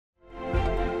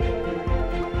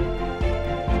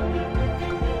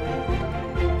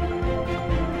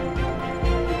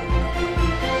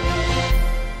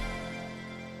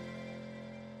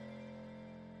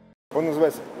Он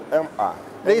называется MA.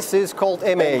 This is called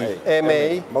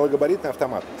MA. Малогабаритный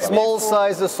автомат. Small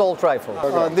size assault rifle.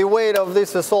 The weight of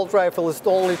this assault rifle is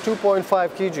only 2.5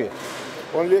 kg.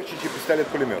 Он легче, чем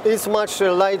пистолет-пулемет. It's much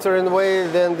lighter in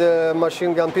weight than the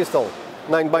machine gun pistol,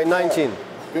 9x19.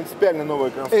 Принципиально новая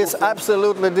конструкция. It's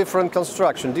absolutely different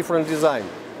construction, different design.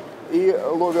 И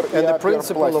ловер, и And the апер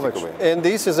principle of it. пластиковый. And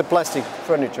this is a plastic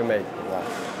furniture made. Да.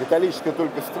 Металлический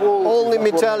только ствол. Only и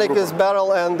metallic затворная is группа.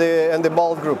 barrel and the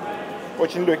bolt group.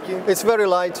 Очень легкий, It's very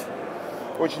light,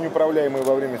 очень управляемый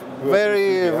во время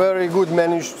very good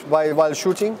managed while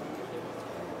shooting.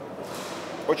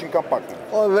 Очень компактный.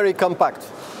 Very compact.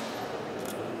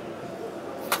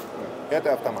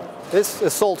 Это автомат. This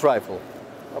assault rifle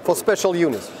for special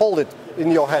units. Hold it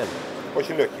in your hand.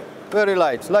 Очень легкий. Very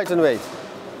light in weight.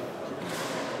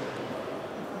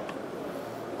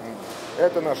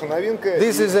 Это наша новинка.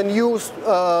 This is a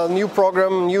new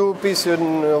program, new piece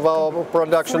in our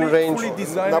production range.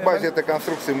 На базе этой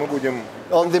конструкции мы будем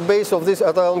On the base of this,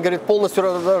 это, он говорит, полностью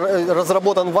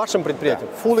разработан вашим предприятием.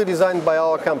 Fully designed by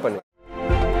our company.